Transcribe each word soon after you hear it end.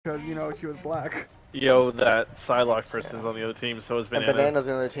because you know she was black. Yo, that Psylocke person's on the other team, so is And Banana. Banana's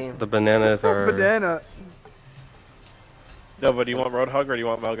on the other team. The bananas are. Banana. No, but do you want Roadhog or do you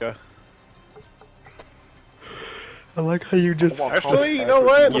want Melga? I like how you just. Actually, you know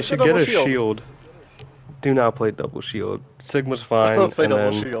what? You Let's should go get double a shield. shield. Do not play double shield. Sigma's fine. Let's play and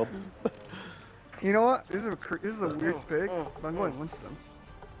double then... shield. You know what? This is a weird pick. But I'm going Winston.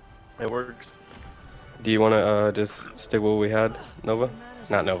 It works. Do you want to just stick with what we had, Nova?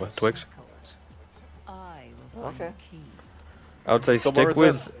 Not Nova, Twix. Okay. I would say Go stick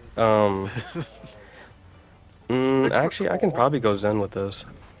Boris with. Actually, I can probably go Zen with this.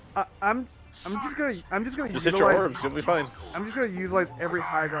 I'm just gonna Just hit utilize. your orbs, you'll be fine. I'm just gonna utilize every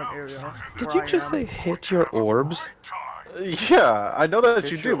high ground area. Did where you I just am. say hit your orbs? Yeah, I know that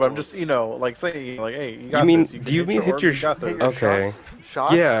Hit you your do, but I'm orbs. just, you know, like saying, like, hey, you got You mean? this. Do you mean hit orbs, your? you got this. Hit your Okay.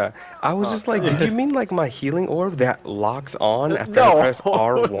 shots? Yeah, I was Oh. just like, did you mean like my healing orb that locks on after No. I press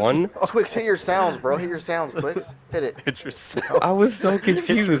R1? Twix, hit your sounds, bro. Hit your sounds, Twix. Hit it. Hit yourself. I was so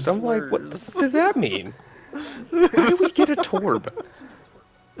confused. I'm like, what does that mean? How did we get a Torb?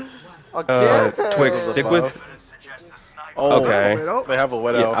 Again. Twix, stick with. Oh, Okay. Widow? They have a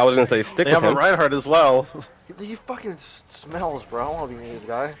Widow. Yeah, I was gonna say stick They with have a him. Reinhardt as well. He fucking smells, bro. I want to be near this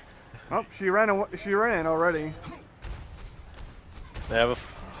guy. Oh, she ran already. They have a.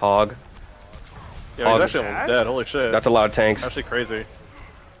 Hog. Yeah, Oh, he's actually almost dead. Holy shit. That's a lot of tanks. Actually crazy.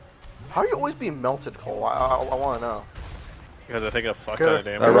 How do you always be melted, Cole? I want to know. Because I take a fuck Good. ton of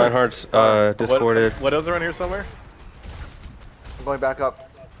damage. Reinhardt's discorded. What is around here somewhere? I'm going back up.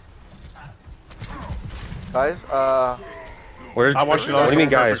 Guys, Where's? I'm watching What do you mean,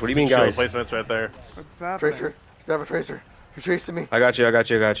 all guys? What do you mean, shield guys? placements right there. What's happening? Tracer. You have a Tracer. You're chasing me. I got you. I got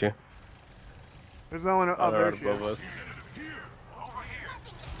you. I got you. There's no one Oh, up they're there. right She above is. us.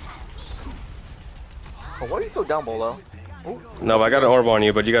 Oh, why are you so down below? No, but I got an orb on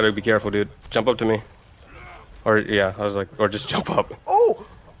you, but you gotta be careful, dude. Jump up to me. Or yeah, I was like, or just jump up. Oh!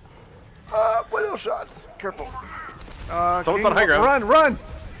 Widow shots. Careful. Someone's King, on high ground. Run, run!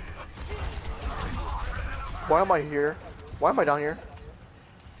 Why am I here? Why am I down here?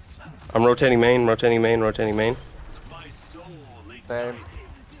 I'm rotating main, rotating main, rotating main. Same.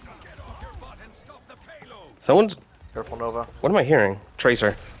 Someone's. Careful, Nova. What am I hearing?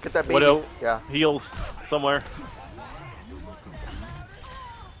 Tracer. Get that baby. Widow. Yeah. Heals somewhere.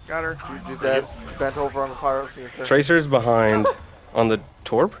 Got her. She's dead. Bent over on the pyro. Tracer's behind on the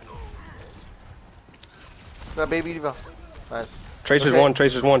Torb. That baby Diva. Nice. Tracer's Okay. one,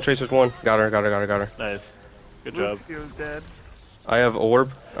 Tracer's one, Tracer's one. Got her, got her, got her, got her. Nice. Good job. Luke's is dead. I have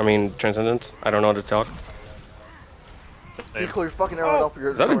orb. I mean, transcendence. I don't know how to talk. You call your fucking arrow up.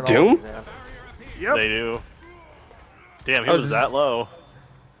 Is that a Doom? Yep. They do. Damn, he Oh, was that low.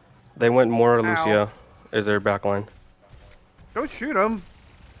 They went more Ow. Lucia. Is their backline. Don't shoot him.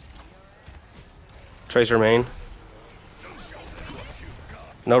 Tracer main.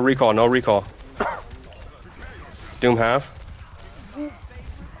 No recall, no recall. Doom half.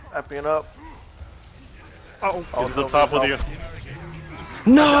 Epping up. Uh oh. He's up top with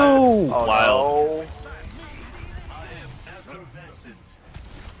you. No! Oh, Wild. no.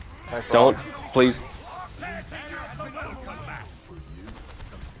 Nice Don't, roll. please.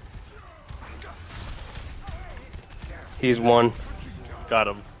 He's one. Got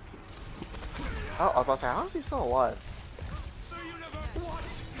him. I was about to say, how is he still alive?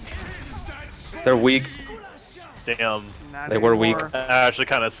 They're weak. Damn. Not They were weak. anymore. That actually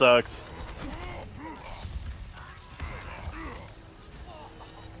kind of sucks.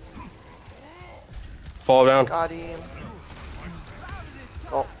 Fall down. Got him.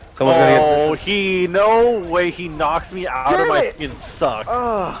 Oh. Someone's gonna get. Oh, no way he knocks me out Damn of my it! fucking suck.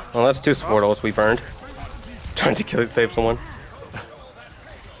 Ugh. Well, that's two Sportals we burned. Trying to save someone.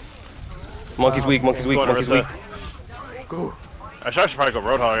 Monkey's weak, monkey's weak, Go on, monkey's weak. Arissa. Ooh. I should probably go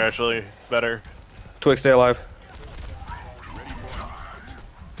Roadhog actually. Better. Twix, stay alive.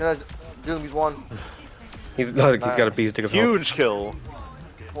 Yeah, Doomy's one. He's got a beast to go. Huge kill.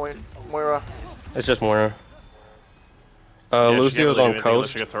 Point. Moira. It's just Moira. Yeah, she Lucio's can't really do on anything unless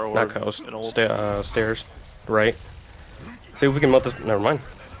coast. she gets her Not orb coast. and ult. Stairs. Right. See if we can melt this. Never mind.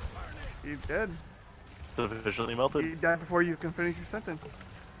 He's dead. Visually He melted. died before you can finish your sentence.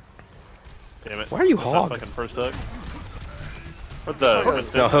 Damn it. Why are you That's my hog? fucking first hook. What the? Oh,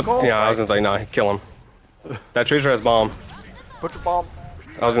 Winston? No, hook. Go. Yeah, I was gonna say no. Kill him. That Tracer has bomb. Put your bomb.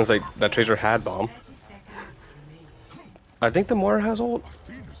 I was gonna say that Tracer had bomb. I think the Moira has ult.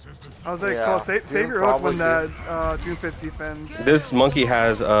 I was like, Yeah, so save Doom your ult when probably the June 5th defends. This monkey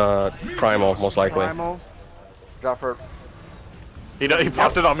has primal, most likely. Primal. Drop her. He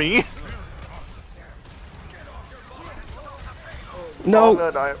popped it on me. No. I'm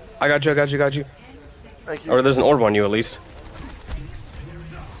gonna die. I got you. I got you. Got you. Thank you. Or there's an orb on you at least.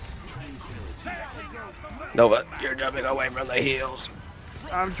 Nova, you're jumping away from the heels.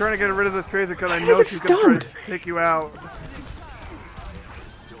 I'm trying to get rid of this Tracer because I Why know is it she's gonna try to stunned? take you out.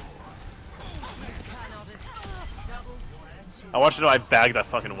 I want you to know I bagged that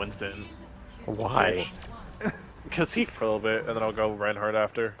fucking Winston. Why? Because he for a little bit, and then I'll go Reinhardt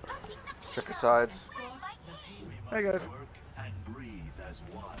after. Check your sides. Hey guys.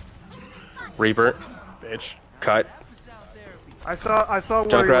 Reaper, Bitch. cut. I saw where he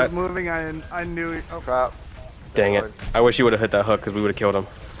Junkrat. was moving. I knew. He, oh, Trap. Dang it. I wish you would have hit that hook because we would have killed him.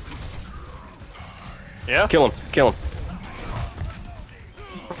 Yeah? Kill him. Kill him.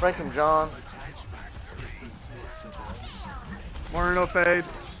 Frank him, John. Moreno fade.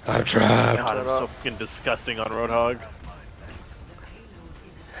 I'm trapped. God, I'm so fucking disgusting on Roadhog.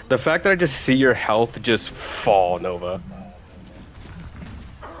 The fact that I just see your health just fall, Nova.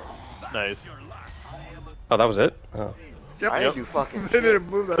 Nice. Oh, that was it? Oh. Yep. I didn't do fucking They shit. didn't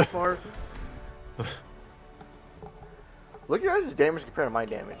move that far. Look at your guys' damage compared to my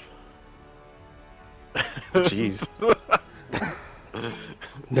damage. Jeez.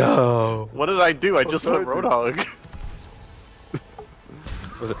 No. What did I do? I just went Roadhog.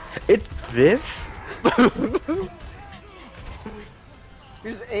 Was it? It's this?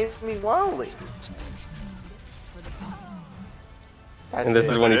 You're just aiming wildly. And this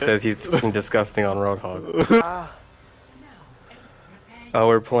is when he says he's fucking disgusting on Roadhog. Ah, Oh,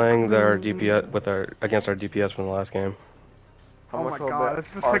 we're playing our DPS with our against our DPS from the last game. how Oh much my will god, bet-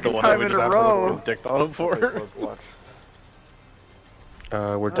 it's the are second The one time that we in just a absolutely row. dicked on him for. Watch.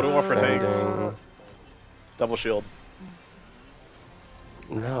 We're What do we want for tanks? defending. Double shield.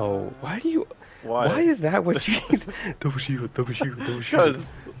 No. Why do you? Why? Why is that what you? Double shield. Double shield. Double shield.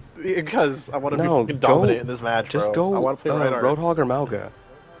 Because I want to No, be fucking go- dominant in this match, Just bro. go I want to play Reinhardt. Roadhog or Malga.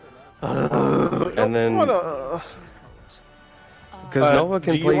 And then because Nova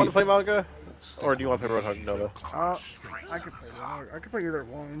can do you play. want to play Malga? Or do you want to play Roadhog Nova? I could play that. I could play either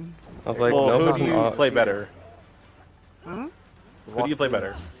one. I was like, Well, who Nova's do an you odd- play better? Hmm? Who do you play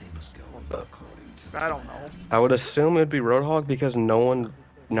better? I don't know. I would assume it'd be Roadhog because none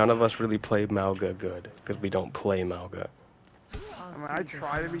of us really play Malga good because we don't play Malga. I mean, I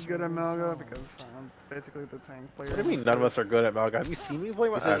try to be good at Malga because I'm basically the tank player. What do you mean none of us are good at Malga? Have you seen me play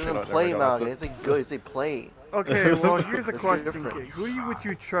He Malga? said he doesn't play Malga. It's a good. It's a play. Okay, well here's the There's a question, difference. Kate. Who would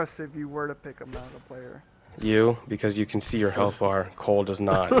you trust if you were to pick a Malga player? You, because you can see your health bar. Cole does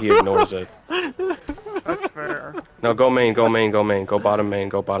not. He ignores it. That's fair. No, go main, go main, go main, go bottom main,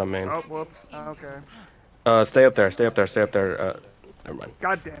 go bottom main. Oh, whoops. Okay. Stay up there, stay up there, stay up there. Never mind.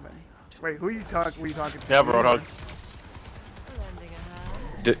 God damn it. Wait, who are you talking? Who are you talking to? Yeah, Roadhog.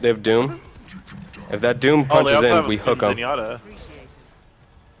 They have Doom. If that Doom Oh, they punches also in, have we hook him. Zenyatta.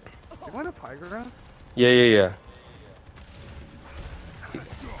 You want a Pygra? Yeah.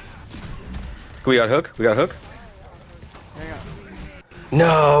 We got hook. We got hook. Hang on.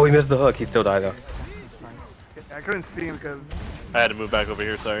 No, we missed the hook. He still died though. Nice. I couldn't see him because. I had to move back over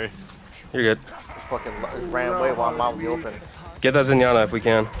here, sorry. You're good. Fucking ran away while I'm out in the open. Get that Zenyatta if we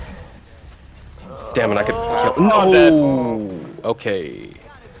can. Damn it, I could kill. Oh, No. Okay.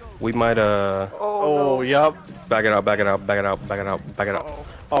 We might Oh, yup. back it out, back it out, back it out, back it out, back it out. Uh-oh.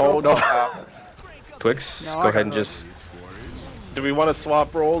 Oh, no. Twix, No, go I ahead and got just. Do we want to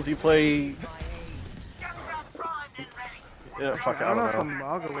swap roles? You play... Yeah, fuck, I don't know if a know.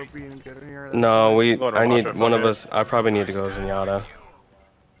 Malga would be any good here. No, Go to I need Macho one of Fucker. us. I probably need to go Zenyatta.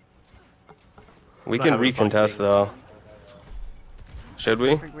 We Not can having fun recontest being- though. Should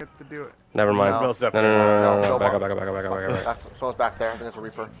we? I think we have to do it. Never mind. No. Most No, definitely. No, back no. up, back up, back up, back up, back up, back up. Someone's back there. I think it's a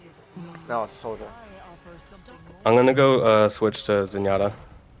Reaper. No, it's a soldier. I'm gonna go switch to Zenyatta.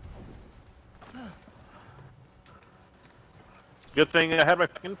 Good thing I had my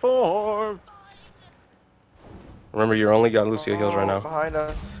fucking form. Remember, you only got Lucio heals right now. Behind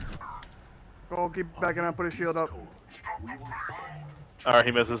us. Go, keep backing up, put his shield up. Alright,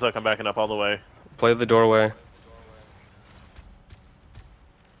 he misses, so I'm backing up all the way. Play the doorway.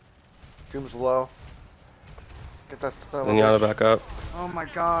 Doom's low. Get that. Zenyatta back up. Oh my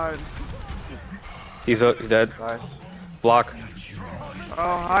god. He's dead. Nice. Block.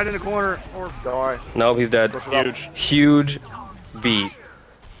 Oh, hide in the corner. Or Don't worry. No, he's dead. Push it up. Huge. Huge beat.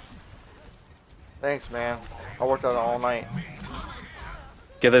 Thanks, man. I worked on it all night.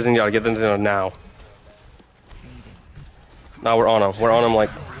 Get that Zenyatta. Get that Zenyatta now. Now we're on him. We're on him like.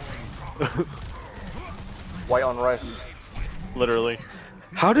 White on rice. Literally.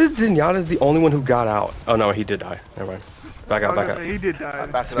 How did Zenyatta's the only one who got out? Oh no, he did die. Never mind. Back I out, was back gonna out. say, he did die.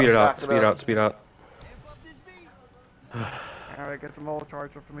 Back it Speed it up. out, Back speed it out, speed it out. Alright, get some all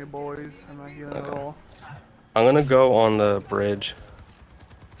charge up for me, boys. I'm not healing at Okay. all. I'm gonna go on the bridge.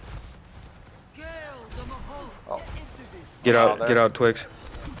 Oh. Get out, there. get out, Twix.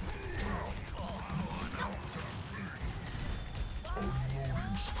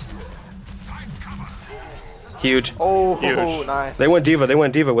 Huge. Oh, Huge. nice. They went diva. They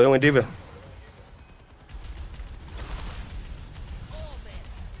went diva. They went diva.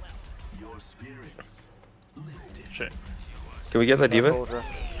 Shit. Can we get that diva? Soldier.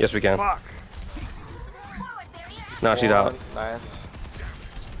 Yes, we can. Fuck. No, she's out. Nice.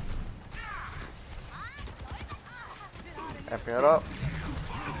 Amping it up.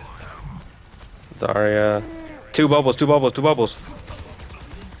 Daria. Two bubbles. Two bubbles. Two bubbles.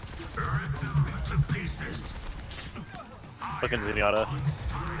 Fucking Zenyatta.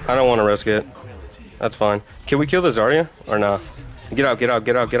 I don't want to risk it. That's fine. Can we kill the Zarya or no? Get out. Get out.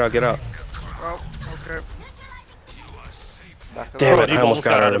 Get out. Get out. Get out. Oh, okay. Back it Damn up. it. I almost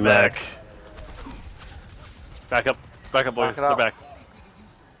got out of mech. Back up. Back up, boys. Back it They're up. back.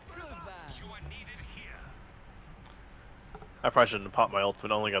 I probably shouldn't have popped my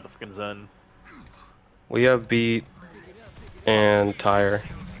ultimate. I only got the fucking Zen. We have beat and tire.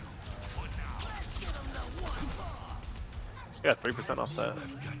 Yeah, 3% off that.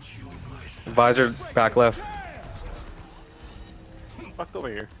 Visor back left. Fuck over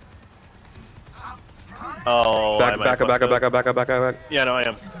here. Oh, I Back, might back up, fuck back up, back up, back up, back up, back. Yeah, no, I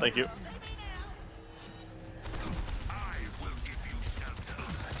am. Thank you.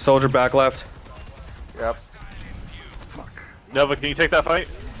 Soldier back left. Yep. Nova, can you take that fight?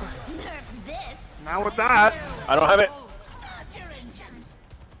 Now with that. I don't have it.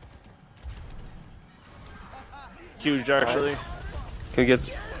 Huge, actually. Can we get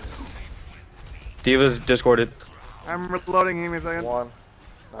Diva's discorded? I'm reloading him in a second. One.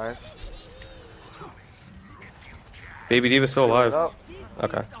 Nice. Baby Diva's still Amping it alive. up.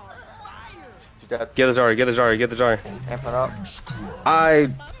 Okay. She's dead. Get the Zarya, get the Zarya, get the Zarya. Amping up.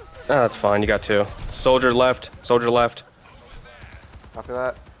 That's fine, you got two. Soldier left, soldier left. Copy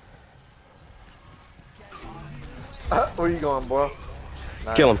that. Where you going, bro?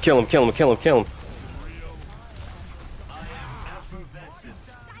 Nice. Kill him, kill him, kill him, kill him, kill him.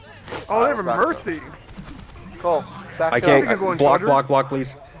 Oh, they have a Back up. mercy. Cole, back I up. can't, He's going block, soldier. block, block,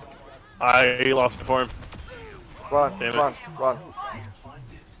 please. I lost it for him. Run, Damn it. run.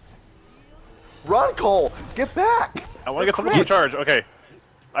 Run, Cole! Get back! I want to get something to charge. Okay.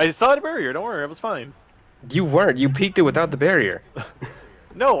 I still had a barrier. Don't worry. I was fine. You weren't, you peeked it without the barrier.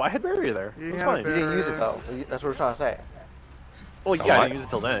 No, I had barrier there. You It was had a fine. You didn't use it though. That's what we're trying to say. Well, yeah, I didn't use it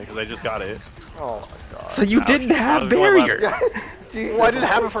till then because I just got it. Oh my god. So you Ouch. didn't I have was going barrier. Yeah. Jesus. Well, I didn't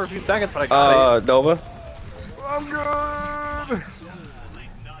have it for a few seconds, but I got it. Nova. I'm good.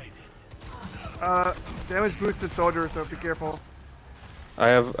 Damage boosted soldier, so be careful. I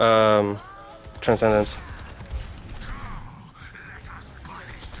have, Transcendence.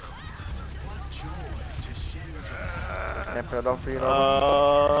 Amping it up for you,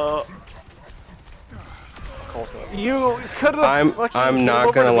 Nova. Cole's gonna- You could have. I'm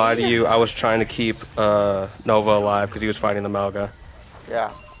not gonna lie to you, I was trying to keep, Nova alive because he was fighting the Malga.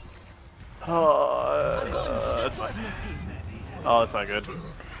 Yeah. That's fine. Oh, that's not good.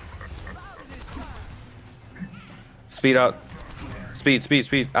 Speed out. Speed, speed,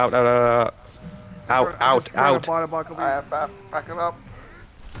 speed. Out, out, out, out. Out, out, out. I have back it up.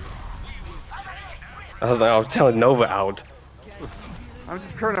 I was telling Nova out. I'm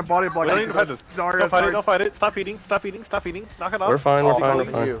just current a body block. We don't need to fight this. Zarya, Don't fight it. Don't fight it. Stop eating. Stop eating. Stop eating. Knock it off. We're fine, we're Oh, fine, we're coming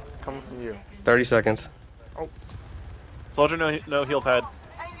from fine. you. Coming from you. 30 seconds. Soldier, no heal pad.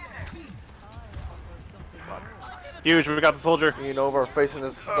 Huge. We got the soldier. Me and Nova are facing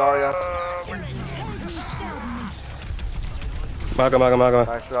this Zarya. Maga, Maga, Maga.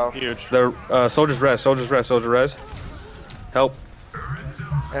 Nice job. Huge. The soldiers res, soldiers res, soldier res. Help.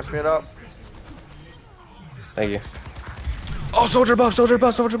 Amping it up. Thank you. Oh, soldier buff, soldier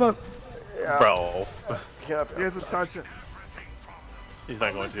buff, soldier buff. Yeah. Bro. Yep. He has to touch it. He's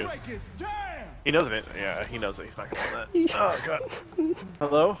not going to. He knows it. Yeah, he knows it. He's not going to do that. Oh, God.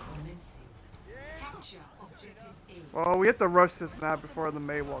 Hello? Well, we have to rush this map before the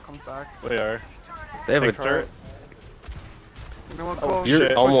May wall comes back. We are. They have Take a turret. No one Oh, close. You're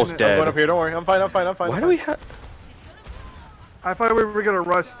shit. almost Pushing it. dead. I'm going up here. Don't worry. I'm fine. I'm fine. I'm fine. Why I'm do we fine. have... I thought we were gonna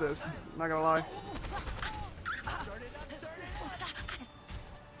rush this. Not gonna lie.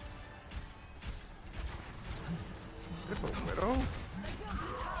 Widow?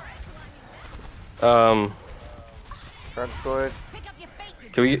 Turn destroyed.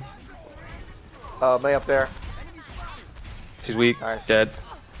 Can we get... May up there. She's weak. Nice. Dead.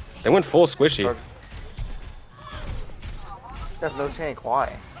 They went full squishy. Turn- There's no tank.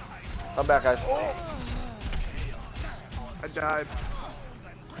 Why? I'm back, guys. I died.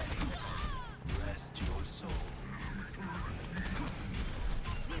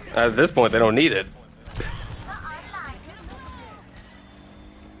 At this point, they don't need it.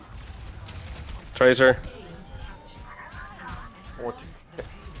 Tracer. What?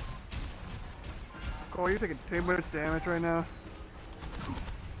 Cole, you're taking too much damage right now.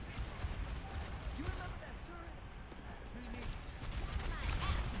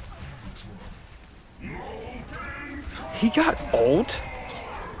 He got ult?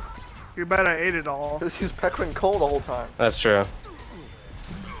 You bet I ate it all. He was peckering Cole the whole time. That's true.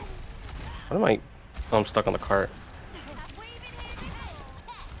 What am I? Oh, I'm stuck on the cart.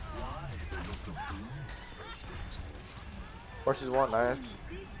 Versus 1, nice.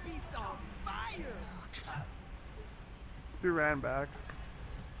 You ran back.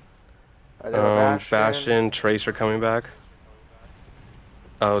 Bastion, Tracer coming back.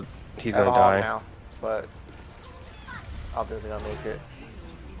 Oh, he's I have gonna a hog die. now, but I'll be able to make it.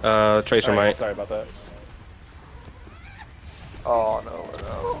 Tracer might. Sorry about that. Oh no,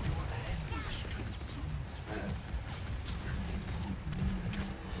 no.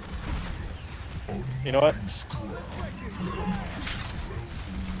 You know what?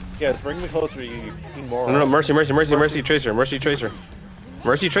 Yes, bring me closer, you moron. No, Mercy, Tracer, Mercy,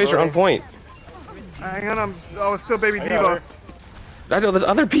 Tracer on point. Hang on, I was still baby I got Diva. her. I know there's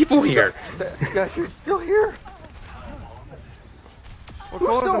other people here. You guys, you're still here? Well,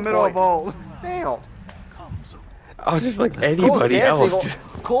 Cole's in the middle of ult. Damn. I was just like anybody else.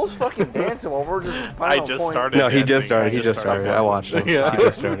 Cole's fucking dancing while we're just I on just point. started. No, he dancing. just started. He just started. I watched him. Yeah. He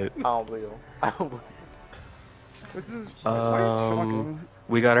just started. I don't believe him. I don't believe This is why are you shocking?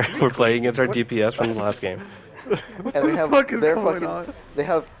 We got our. We're playing against our DPS from the last game. him. And they have fuck is their going fucking, on? they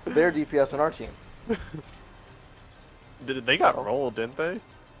have their DPS on our team. They got rolled, didn't they?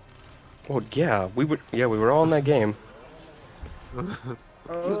 Well, yeah, we were all in that game. Use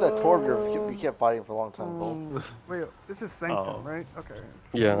that Torbjorn. You kept fighting for a long time, Cole. Wait, this is Sanctum, Oh. right? Okay.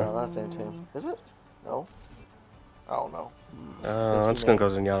 Yeah. No, not the same team. Is it? No. I don't know. I'm just gonna go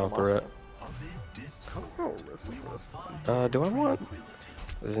Zenyatta for it. Oh, this is fun. Do I want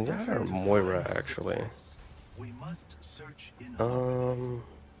Zenyatta or Moira actually?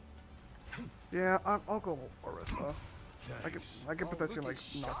 Yeah, I'll go Orisa. I can potentially like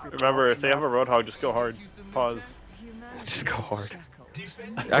knock people Remember, off if they have a Roadhog, just go hard. Pause. Just go hard.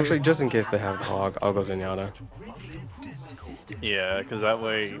 Actually, just in case they have the hog, I'll go Zenyatta. Yeah, because that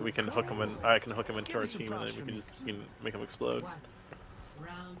way we can hook him in. I can hook him into our team, and then we can make him explode.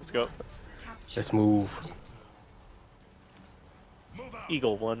 Let's go. Let's move.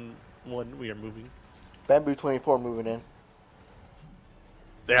 Eagle 1-1. We are moving. Bamboo 24 moving in.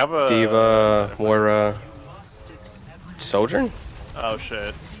 They have a Diva, Moira, Sojourn? Oh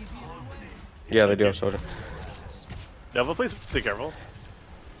shit. Yeah, they do have Sojourn. Devil, please be careful.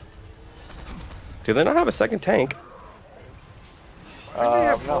 Do they not have a second tank? I think they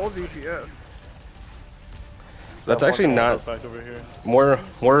have No. full DPS. That's actually not. Back over here.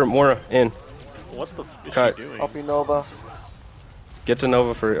 Moira, in. What the f is Cut. she doing? Up Nova. Get to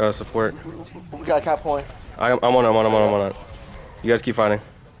Nova for support. We got a cap point. I'm on it. You guys keep fighting.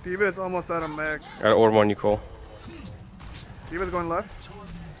 Diva is almost out of mech. I got orb on you, Cole. Diva's going left.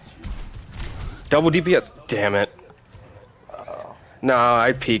 Double DPS. Damn it. No,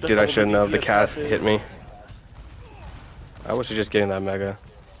 I peeked it. I shouldn't have. The cast hit me. I was just getting that mega.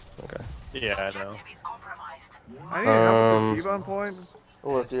 Okay. Yeah, I know. I need help with Diva on point.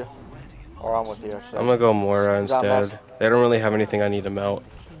 We're with you. Or I'm with you, actually. I'm gonna go Moira Got instead. They don't really have anything I need to melt.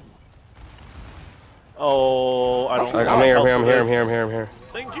 Oh, I don't. I'm here.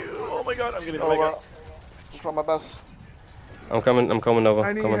 Thank you. Oh my god, I'm getting Nova. mega. I'm trying my best. I'm coming, Nova.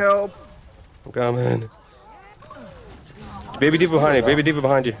 I need Coming. help. I'm coming. Baby Diva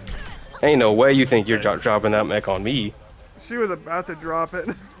behind you. Ain't no way you think you're dropping that mech on me. She was about to drop it.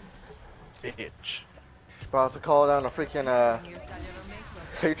 Bitch. About to call down a freaking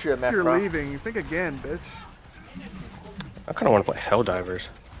Patriot mech, You're bro. leaving. Think again, bitch. I kind of want to play Helldivers.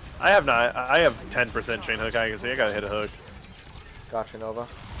 I have 10% chain hook. I gotta hit a hook. Gotcha, Nova.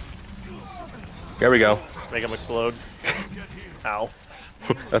 There we go. Make him explode. Ow.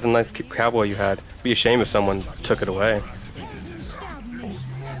 That's a nice cowboy you had. Be a shame if someone took it away.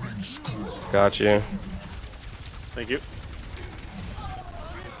 Got you. Thank you.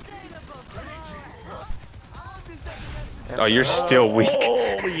 Oh, you're still weak.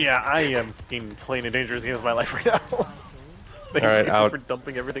 Oh yeah, I am playing a dangerous game of my life right now. Thank Alright, you out. for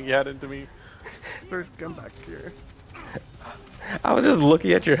dumping everything you had into me. First, come back here. I was just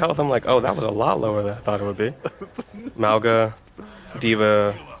looking at your health. I'm like, oh, that was a lot lower than I thought it would be. Malga.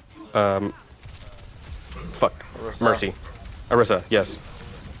 Diva, fuck, Orisa. Mercy, Orisa, yes.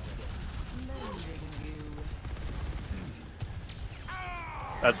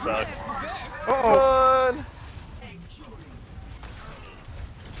 That sucks. Run!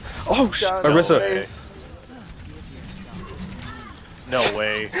 Oh, Down Orisa. face. No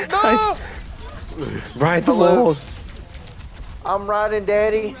way. No! Ride the Hello. walls. I'm riding,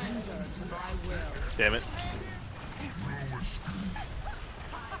 daddy. Damn it.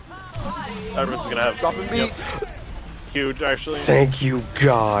 Everyone's gonna have Dropping beat. huge, actually. Thank you,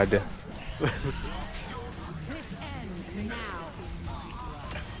 God.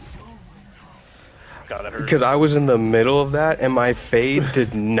 God, that hurts. Because I was in the middle of that, and my fade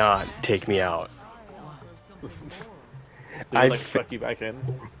did not take me out. Did I it, like f- suck you back in?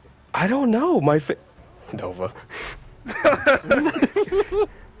 I don't know. My Nova.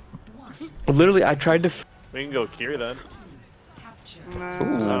 Literally, I tried to. We can go Kiri then. Nah,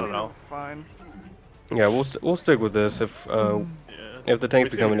 Ooh. I don't know. It's fine. Yeah, we'll stick with this. If Yeah. the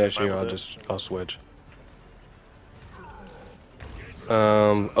tanks We become seem an to be fine issue, with it. I'll switch.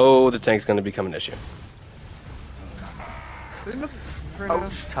 Oh, the tank's gonna become an issue.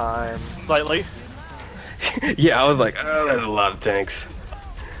 Ouch time. Slightly. Yeah, I was like, oh, there's a lot of tanks.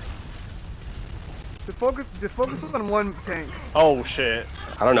 Just focus on one tank. Oh shit.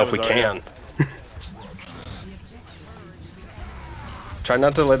 I don't know if That we was can. Try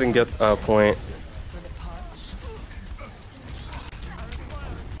not to let him get a point.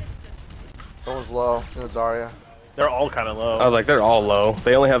 Someone's low. No Zarya. They're all kind of low. I was like, they're all low.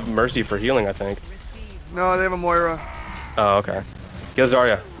 They only have Mercy for healing, I think. No, they have a Moira. Oh, okay. Get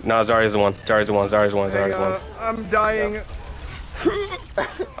Zarya. No, Zarya's the one. Zarya's the one. Zarya's the one. Hey, Zarya's the one. I'm dying.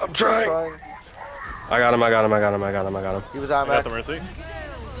 I'm trying. I got him. I got him. I got him. I got him. I got him. He was on I got back. the Mercy.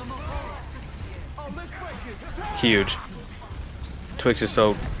 Huge. Twix is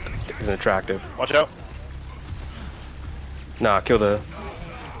so attractive. Watch out. Nah, kill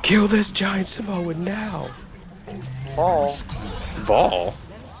this giant Samoan now. Ball. Ball?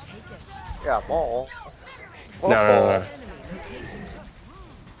 Yeah, ball. No.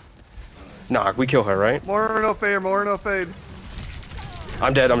 Nah, we kill her, right? Moira no fade, Moira no fade.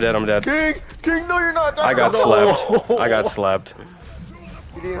 I'm dead. King, no, you're not. I got No. slept. I got slept.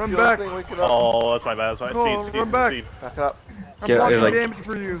 You didn't Run feel back. anything, wake it up. Oh, that's my bad. That's my Come on, speed. run back. Speed. Back up. I'm Yeah, blocking like- damage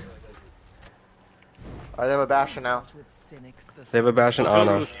for you. I have a Bastion now. They have a Bastion. Let's Oh do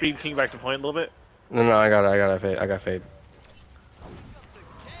no. the speed king back to point a little bit. No, I got fade. I got fade.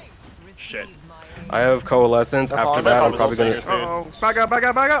 Shit. I have coalescence. That's After all that, I I'm got. probably gonna. Dude. Uh-oh. Back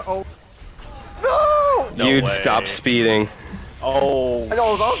up. Oh. No! No You'd way. stop speeding. Oh. I know,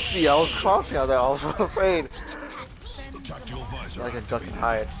 I was on speed. I was crossing out there. I was afraid. Like a duck and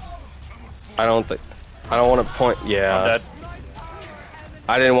hide. I don't want to point. I'm Yeah. dead.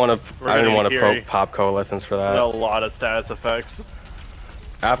 I didn't want We're to. I didn't gonna want get to Kiri. pop coalescence for A that. lot of status effects.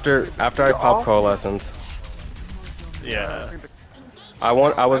 After I pop coalescence, Yeah. I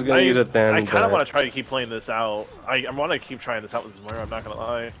was gonna use it then. I kind of but want to try to keep playing this out. I want to keep trying this out with Moira. I'm not gonna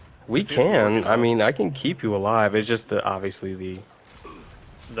lie. we It seems to be can. working I out. mean, I can keep you alive. It's just obviously the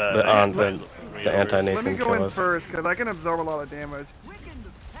The anti Let me Nathan go kill in us. first, because I can absorb a lot of damage.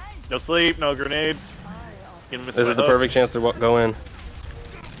 No sleep. No grenade. This is the perfect chance to go in.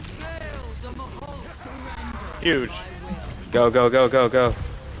 Huge. Go.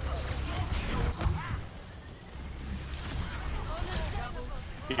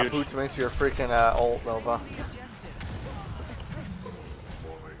 I Huge. boots him into your freaking ult, Nova.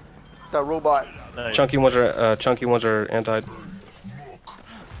 That robot. Nice. Chunky ones are anti.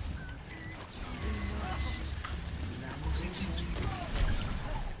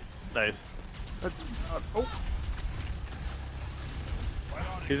 Nice. Oh,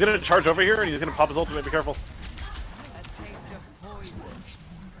 He's gonna charge over here and he's gonna pop his ultimate. Be careful.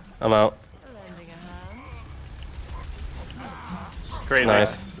 I'm out. Crazy. Nice.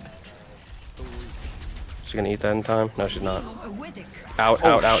 She's gonna eat that in time? No, she's not. Out.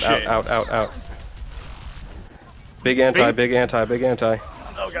 shit. Big anti. Speed.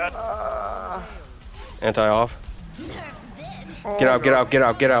 Oh god. Anti off.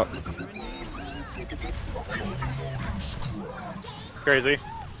 Get out. Crazy.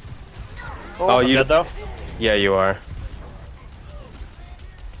 Oh, you. Dead though? Yeah, you are.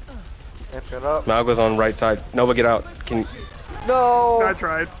 Amp it up. Malgo's on right side. Nova, get out. I No!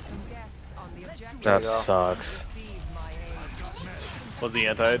 tried. That you go. sucks. Was he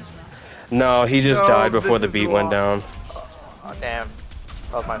anti-ed? No, he just No, died before this the is beat went wrong. down. Oh, damn.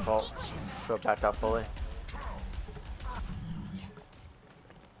 That was my fault. Should have backed up fully.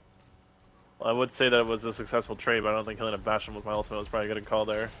 I would say that it was a successful trade, but I don't think killing a Bastion with my ultimate was probably a good call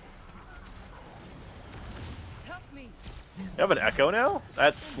there. You have an Echo now?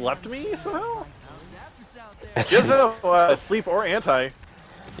 That slept me somehow? She doesn't have sleep or anti.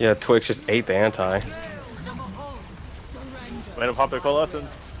 Yeah, Twix just ate the anti. Made him pop their coalescence.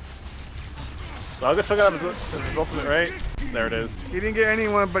 So I'll just figure out his ultimate, right? There it is. He didn't get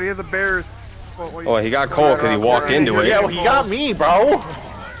anyone, but he has a bears. Oh, he got cold because he walked into it. Yeah, well, he got me, bro!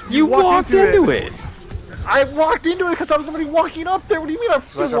 You walked into it! I walked into it because I was already walking up there. What do you mean I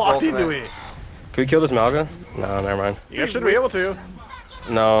walked into it? Can we kill this Malga? No, never mind. You guys should be able to.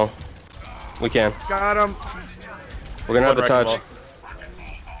 No. We can. Got him. We're gonna have to touch.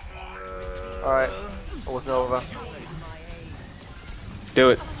 Alright. With Nova. Do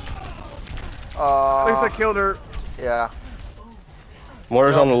it. At least I killed her. Yeah.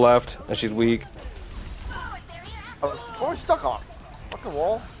 Moira's on the left, and she's weak. Oh, we're stuck on. Fucking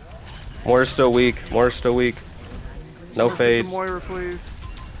wall. Moira's still weak. Moira's still weak. No fade. Moira, please.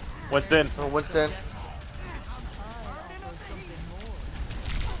 Winston. Oh, Winston.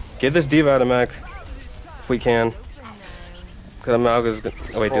 Get this diva out of mech. If we can. Cause Malga's gonna...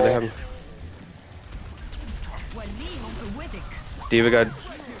 Oh wait, do they have him? Diva got...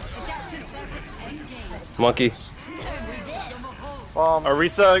 Monkey.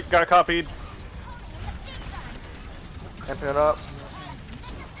 Orisa got copied. Amping it up.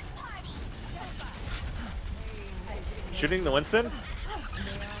 Shooting the Winston.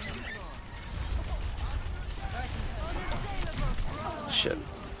 Shit.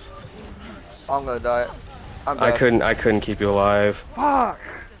 I'm gonna die. I'm dead. I couldn't keep you alive. Fuck.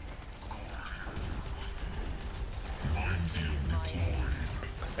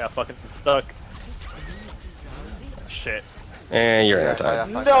 Got fucking stuck. Shit. And you're Yeah,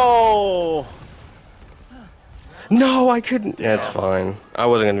 gonna die. No! No, I couldn't. Yeah, it's fine. I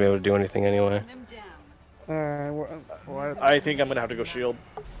wasn't gonna be able to do anything anyway. I think I'm gonna have to go shield.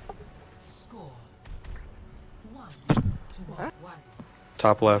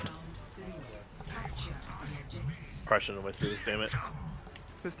 Top left. Probably shouldn't have wasted this, damn it.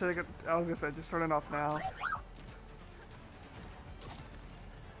 Just take it. I was gonna say, just turn it off now.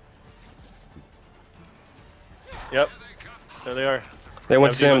 Yep. There they are. They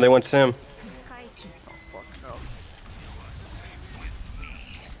went sim. They went sim. Fuck no.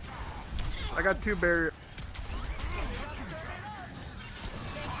 I got 2 barriers.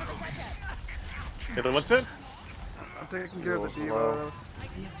 Get the Winston? I'm taking care of the diva.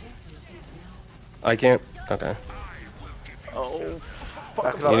 I can't. Okay. Oh,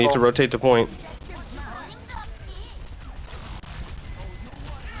 Back it You up. need to rotate to point.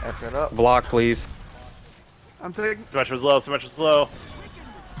 Amping it up. Block, please. I'm taking. Symmetra was low, Symmetra was low.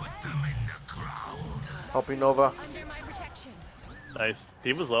 Helping Nova. Nice.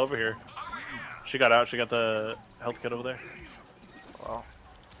 Diva's low over here. She got out, she got the health kit over there. Wow.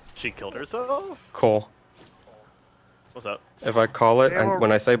 She killed herself? Cole. What's up? If I call it, They have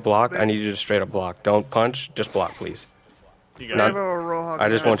when I say block, I need you to straight up block. Don't punch, just block, please. You I got have it. a Roadhog. I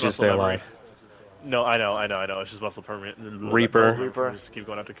just want you to muscle stay memory. alive. No, I know. It's just muscle permanent. Reaper. Reaper. Just keep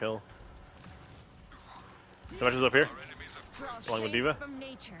going after kill. Symmetra's up here. Along with Diva.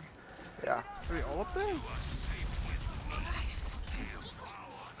 Yeah. Are we all up there?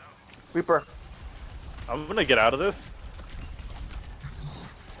 Reaper. I'm gonna get out of this.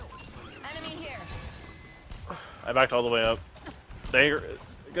 I backed all the way up. They're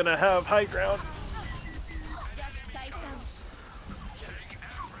gonna have high ground.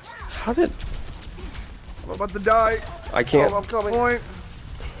 How did... I'm about to die. I can't... Oh, I'm coming. Point.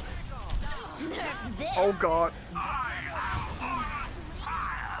 Oh god.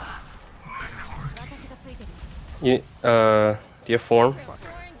 You, do you have form?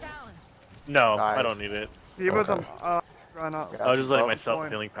 No, Nice. I don't need it. Diva's Okay. run up. Yeah. I was just letting Oh, myself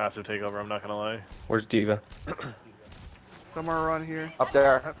point. feeling passive take over, I'm not gonna lie. Where's Diva? Somewhere around here. Up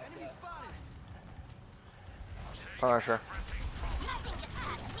there. Punisher.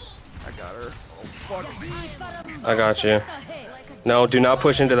 I got her. Oh fuck. I got you. No, do not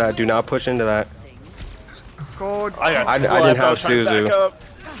push into that. Do not push into that. Cold. I got I didn't slapped, have was trying to Suzu. back up.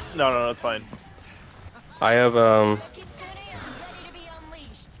 No, it's fine. I have,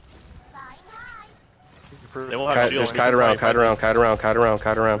 They won't have shield. just kite around, kite around, kite around, kite around,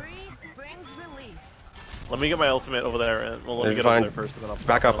 kite around. Let me get my ultimate over there, and well, let me It's get over fine. there first, and then I'll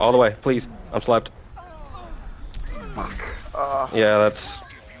Back up, all the way, please. I'm slept. Yeah, that's...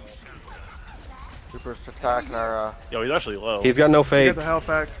 Reaper's attacking our, Yo, he's actually low. He's got no You fade. get the health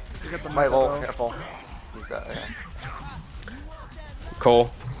pack. You get the my ult. though. Careful. He's got, yeah. Cole.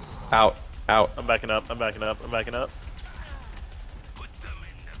 Out. Out. I'm backing up.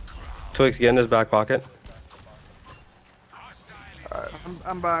 Twigs, get in his back pocket. Alright.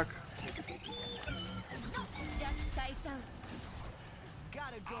 I'm back.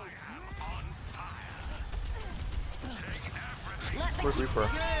 Where's Reaper?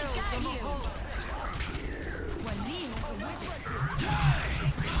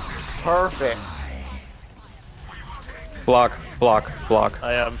 Perfect. Block, block, block.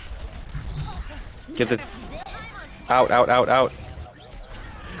 I am. Get the... Out.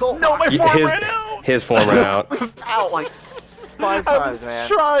 Go. No, my Y- form his, ran out! his form ran out. Out like 5 I times, was man.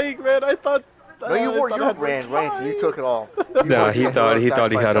 trying, man. I thought. No, you weren't. I You thought I had ran, time. You took it all. No, You he were thought he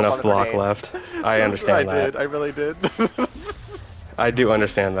sacrificed had yourself enough on the block grenade. left. I understand I that. did. I really did. I do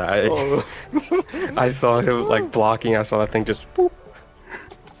understand that. Oh. I saw him like blocking. I saw that thing just. Boop.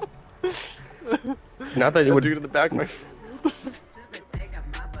 Not that it That would. dude in the back, my